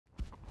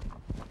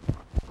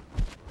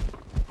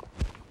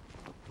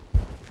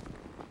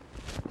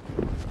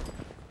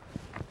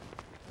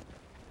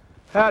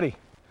Howdy,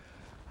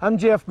 I'm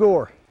Jeff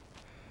Gore.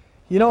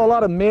 You know, a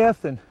lot of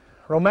myth and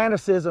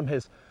romanticism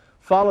has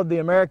followed the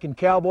American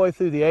cowboy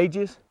through the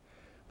ages,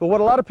 but what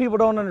a lot of people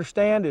don't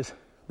understand is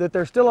that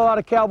there's still a lot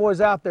of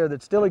cowboys out there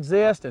that still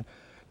exist, and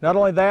not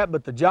only that,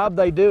 but the job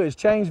they do has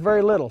changed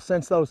very little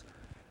since those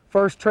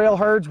first trail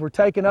herds were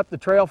taken up the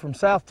trail from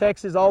South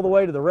Texas all the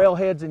way to the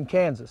railheads in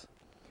Kansas.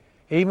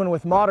 Even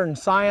with modern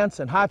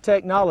science and high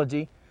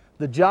technology,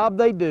 the job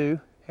they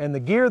do and the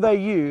gear they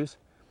use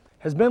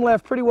has been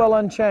left pretty well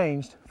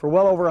unchanged for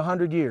well over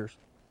 100 years.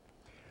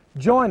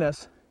 Join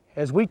us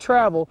as we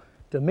travel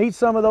to meet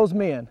some of those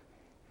men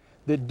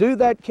that do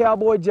that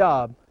cowboy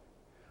job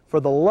for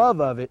the love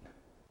of it,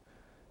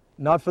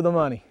 not for the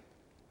money.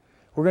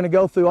 We're going to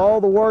go through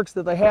all the works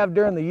that they have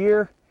during the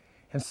year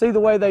and see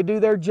the way they do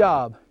their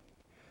job.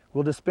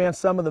 We'll dispense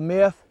some of the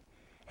myth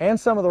and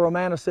some of the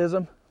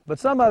romanticism, but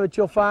some of it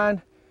you'll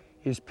find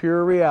is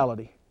pure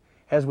reality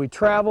as we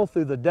travel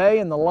through the day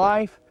in the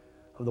life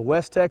of the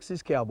West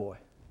Texas Cowboy.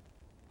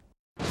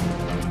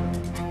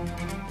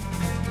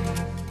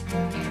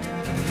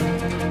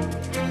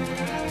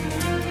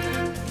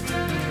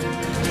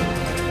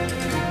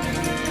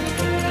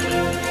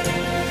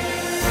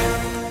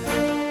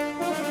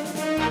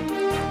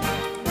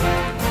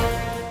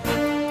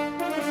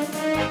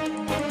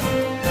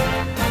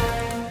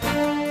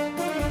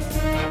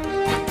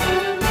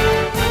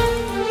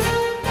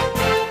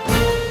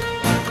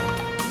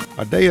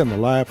 A day in the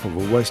life of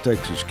a West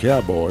Texas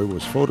cowboy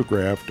was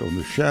photographed on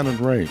the Shannon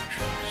Ranch,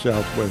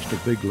 southwest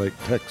of Big Lake,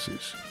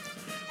 Texas,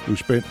 who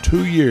spent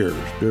 2 years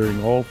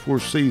during all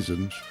 4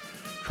 seasons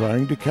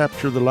trying to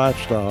capture the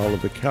lifestyle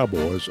of the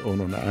cowboys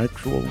on an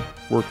actual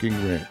working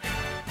ranch.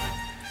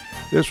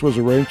 This was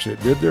a ranch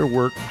that did their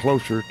work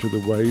closer to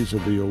the ways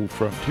of the old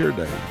frontier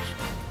days.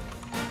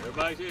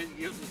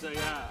 Everybody say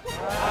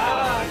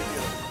aye.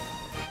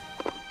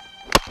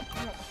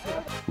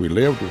 We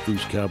lived with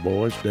these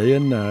cowboys day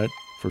and night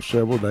for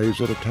several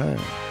days at a time.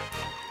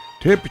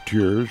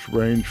 Temperatures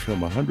ranged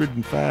from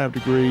 105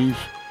 degrees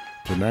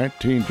to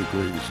 19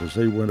 degrees as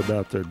they went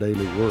about their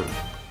daily work.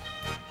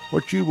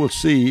 What you will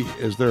see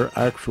is their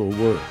actual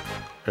work,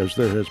 as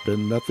there has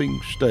been nothing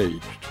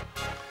staged.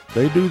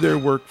 They do their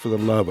work for the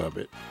love of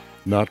it,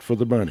 not for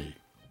the money.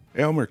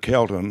 Elmer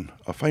Kelton,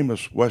 a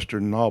famous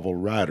Western novel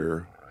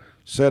writer,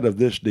 said of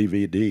this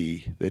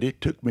DVD that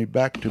it took me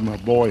back to my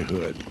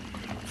boyhood,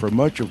 for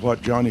much of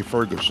what Johnny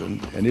Ferguson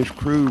and his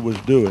crew was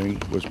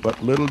doing was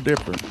but little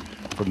different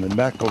from the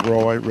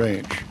McElroy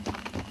Ranch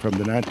from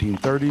the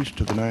 1930s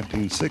to the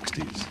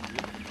 1960s.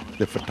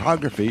 The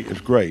photography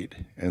is great,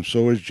 and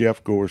so is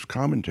Jeff Gore's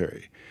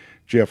commentary.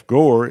 Jeff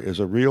Gore is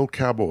a real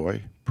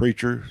cowboy,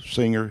 preacher,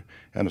 singer,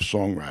 and a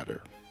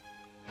songwriter.